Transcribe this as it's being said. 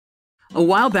A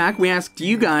while back, we asked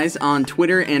you guys on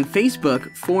Twitter and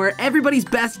Facebook for everybody's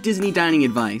best Disney dining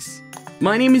advice.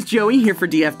 My name is Joey, here for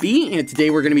DFB, and today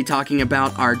we're going to be talking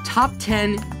about our top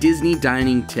 10 Disney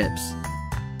dining tips.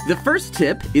 The first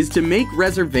tip is to make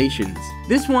reservations.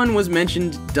 This one was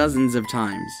mentioned dozens of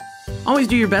times. Always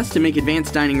do your best to make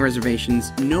advanced dining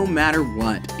reservations no matter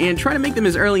what, and try to make them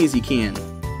as early as you can.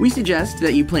 We suggest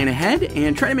that you plan ahead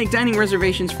and try to make dining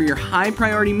reservations for your high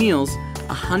priority meals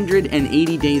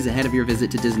 180 days ahead of your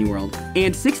visit to Disney World,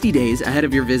 and 60 days ahead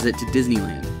of your visit to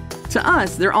Disneyland. To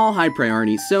us, they're all high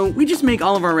priorities, so we just make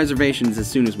all of our reservations as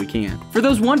soon as we can. For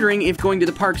those wondering if going to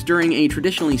the parks during a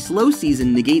traditionally slow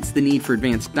season negates the need for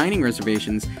advanced dining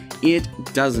reservations, it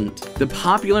doesn't. The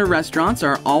popular restaurants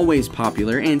are always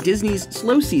popular, and Disney's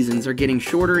slow seasons are getting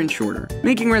shorter and shorter.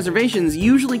 Making reservations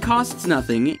usually costs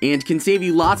nothing and can save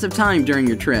you lots of time during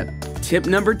your trip. Tip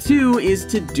number 2 is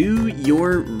to do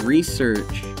your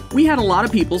research. We had a lot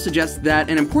of people suggest that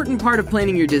an important part of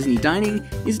planning your Disney dining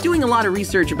is doing a lot of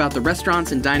research about the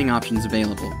restaurants and dining options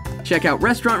available. Check out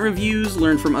restaurant reviews,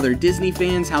 learn from other Disney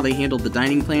fans how they handled the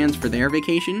dining plans for their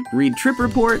vacation, read trip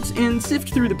reports, and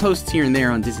sift through the posts here and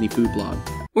there on Disney Food Blog.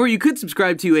 Or you could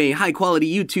subscribe to a high-quality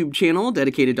YouTube channel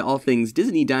dedicated to all things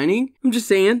Disney dining. I'm just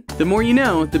saying, the more you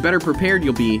know, the better prepared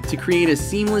you'll be to create a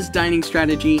seamless dining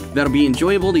strategy that'll be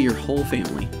enjoyable to your whole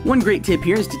family. One great tip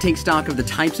here is to take stock of the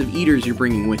types of eaters you're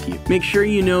bringing with you. Make sure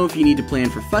you know if you need to plan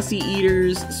for fussy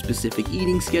eaters, specific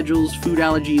eating schedules, food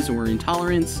allergies or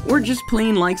intolerance, or just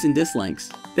plain likes and dislikes.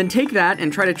 Then take that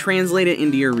and try to translate it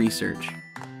into your research.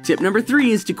 Tip number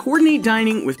 3 is to coordinate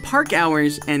dining with park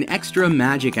hours and extra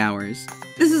magic hours.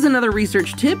 This is another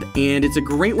research tip, and it's a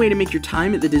great way to make your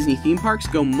time at the Disney theme parks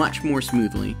go much more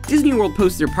smoothly. Disney World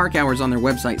posts their park hours on their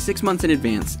website 6 months in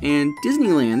advance, and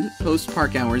Disneyland posts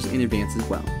park hours in advance as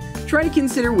well. Try to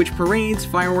consider which parades,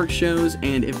 fireworks shows,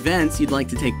 and events you'd like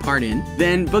to take part in,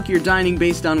 then book your dining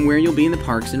based on where you'll be in the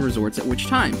parks and resorts at which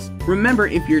times. Remember,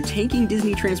 if you're taking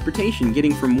Disney transportation,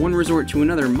 getting from one resort to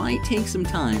another might take some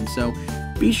time, so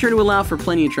be sure to allow for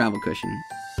plenty of travel cushion.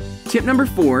 Tip number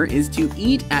 4 is to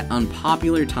eat at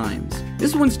unpopular times.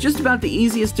 This one's just about the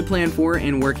easiest to plan for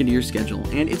and work into your schedule,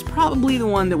 and it's probably the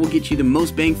one that will get you the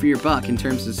most bang for your buck in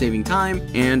terms of saving time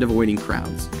and avoiding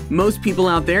crowds. Most people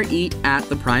out there eat at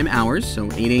the prime hours,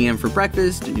 so 8 a.m. for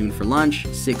breakfast, noon for lunch,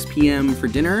 6 p.m. for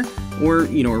dinner, or,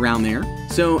 around there.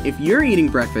 So if you're eating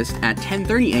breakfast at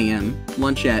 10:30 a.m.,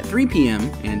 lunch at 3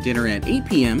 p.m., and dinner at 8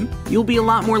 p.m., you'll be a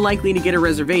lot more likely to get a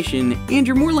reservation, and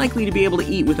you're more likely to be able to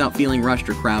eat without feeling rushed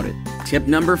or crowded. Tip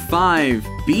number 5,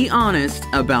 be honest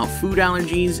about food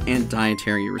allergies and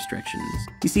dietary restrictions.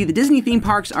 You see, the Disney theme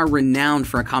parks are renowned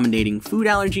for accommodating food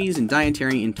allergies and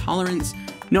dietary intolerance.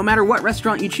 No matter what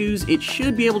restaurant you choose, it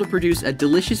should be able to produce a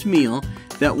delicious meal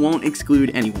that won't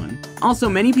exclude anyone. Also,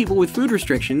 many people with food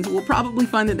restrictions will probably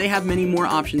find that they have many more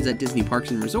options at Disney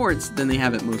parks and resorts than they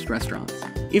have at most restaurants.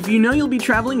 If you know you'll be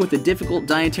traveling with a difficult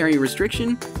dietary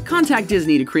restriction, contact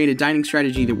Disney to create a dining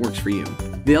strategy that works for you.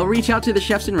 They'll reach out to the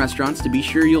chefs and restaurants to be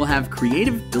sure you'll have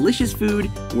creative, delicious food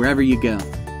wherever you go.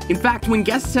 In fact, when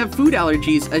guests have food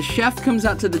allergies, a chef comes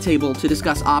out to the table to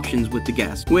discuss options with the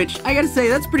guest, which I gotta say,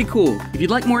 that's pretty cool. If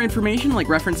you'd like more information like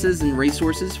references and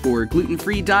resources for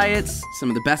gluten-free diets, some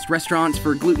of the best restaurants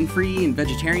for gluten-free and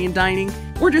vegetarian dining,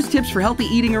 or just tips for healthy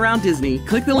eating around Disney,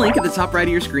 click the link at the top right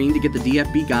of your screen to get the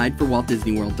DFB guide for Walt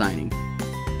Disney World Dining.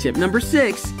 Tip number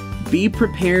 6, be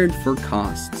prepared for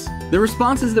costs. The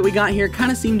responses that we got here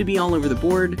kind of seem to be all over the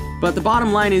board, but the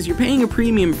bottom line is you're paying a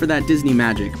premium for that Disney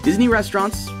magic. Disney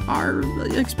restaurants are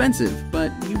expensive,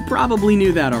 but you probably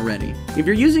knew that already. If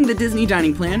you're using the Disney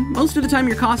dining plan, most of the time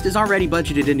your cost is already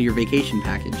budgeted into your vacation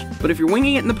package. But if you're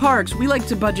winging it in the parks, we like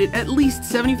to budget at least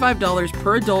 $75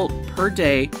 per adult per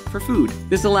day for food.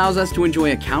 This allows us to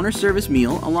enjoy a counter service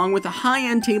meal along with a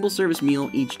high-end table service meal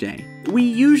each day. We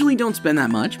usually don't spend that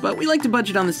much, but we like to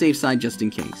budget on the safe side just in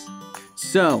case.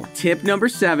 So, tip number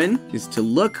 7 is to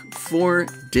look for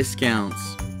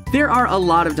discounts. There are a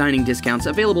lot of dining discounts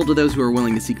available to those who are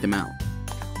willing to seek them out.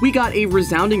 We got a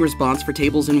resounding response for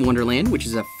Tables in Wonderland, which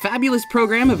is a fabulous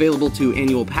program available to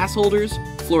annual pass holders,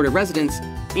 Florida residents,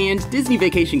 and Disney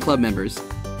Vacation Club members.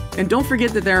 And don't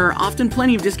forget that there are often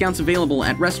plenty of discounts available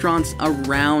at restaurants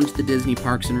around the Disney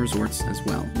parks and resorts as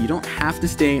well. You don't have to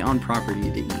stay on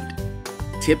property to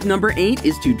eat. Tip number 8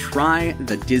 is to try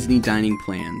the Disney dining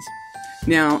plans.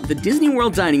 Now, the Disney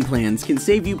World dining plans can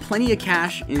save you plenty of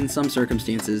cash in some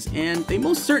circumstances, and they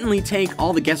most certainly take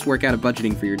all the guesswork out of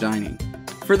budgeting for your dining.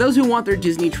 For those who want their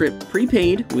Disney trip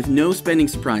prepaid with no spending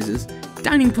surprises,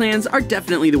 dining plans are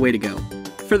definitely the way to go.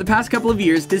 For the past couple of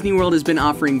years, Disney World has been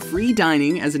offering free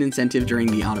dining as an incentive during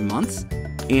the autumn months,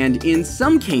 And in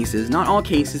some cases, not all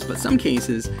cases, but some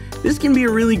cases, this can be a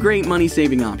really great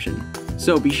money-saving option.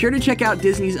 So be sure to check out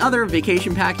Disney's other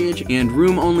vacation package and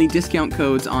room-only discount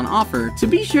codes on offer to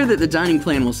be sure that the dining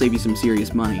plan will save you some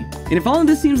serious money. And if all of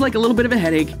this seems like a little bit of a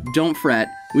headache, don't fret.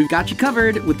 We've got you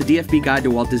covered with the DFB Guide to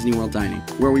Walt Disney World Dining,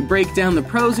 where we break down the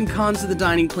pros and cons of the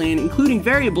dining plan, including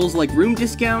variables like room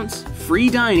discounts, free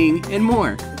dining, and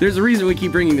more. There's a reason we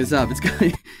keep bringing this up.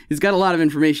 It's got a lot of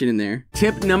information in there.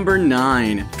 Tip number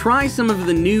 9, try some of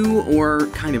the new or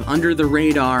kind of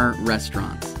under-the-radar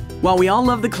restaurants. While we all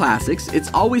love the classics,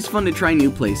 it's always fun to try new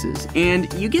places,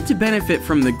 and you get to benefit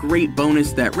from the great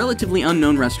bonus that relatively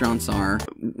unknown restaurants are,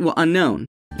 well, unknown.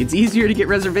 It's easier to get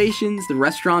reservations, the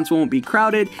restaurants won't be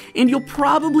crowded, and you'll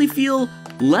probably feel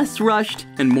less rushed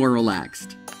and more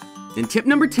relaxed. And tip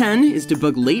number 10 is to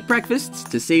book late breakfasts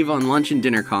to save on lunch and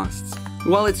dinner costs.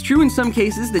 While it's true in some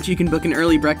cases that you can book an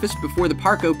early breakfast before the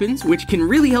park opens, which can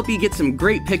really help you get some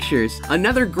great pictures,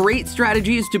 another great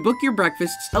strategy is to book your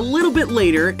breakfasts a little bit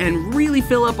later and really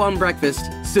fill up on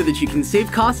breakfast so that you can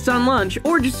save costs on lunch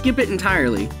or just skip it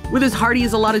entirely. With as hearty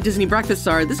as a lot of Disney breakfasts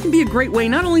are, this can be a great way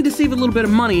not only to save a little bit of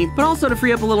money, but also to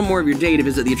free up a little more of your day to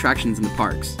visit the attractions in the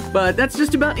parks. But that's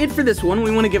just about it for this one.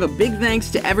 We want to give a big thanks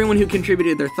to everyone who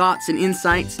contributed their thoughts and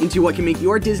insights into what can make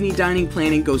your Disney dining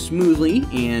planning go smoothly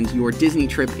and your Disney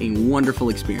trip a wonderful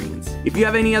experience. If you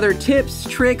have any other tips,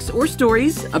 tricks, or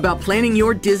stories about planning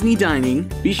your Disney dining,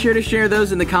 be sure to share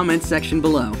those in the comments section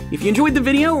below. If you enjoyed the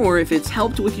video or if it's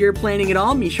helped with your planning at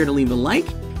all, be sure to leave a like.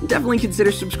 Definitely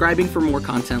consider subscribing for more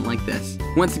content like this.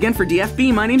 Once again, for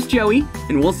DFB, my name's Joey,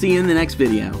 and we'll see you in the next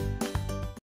video.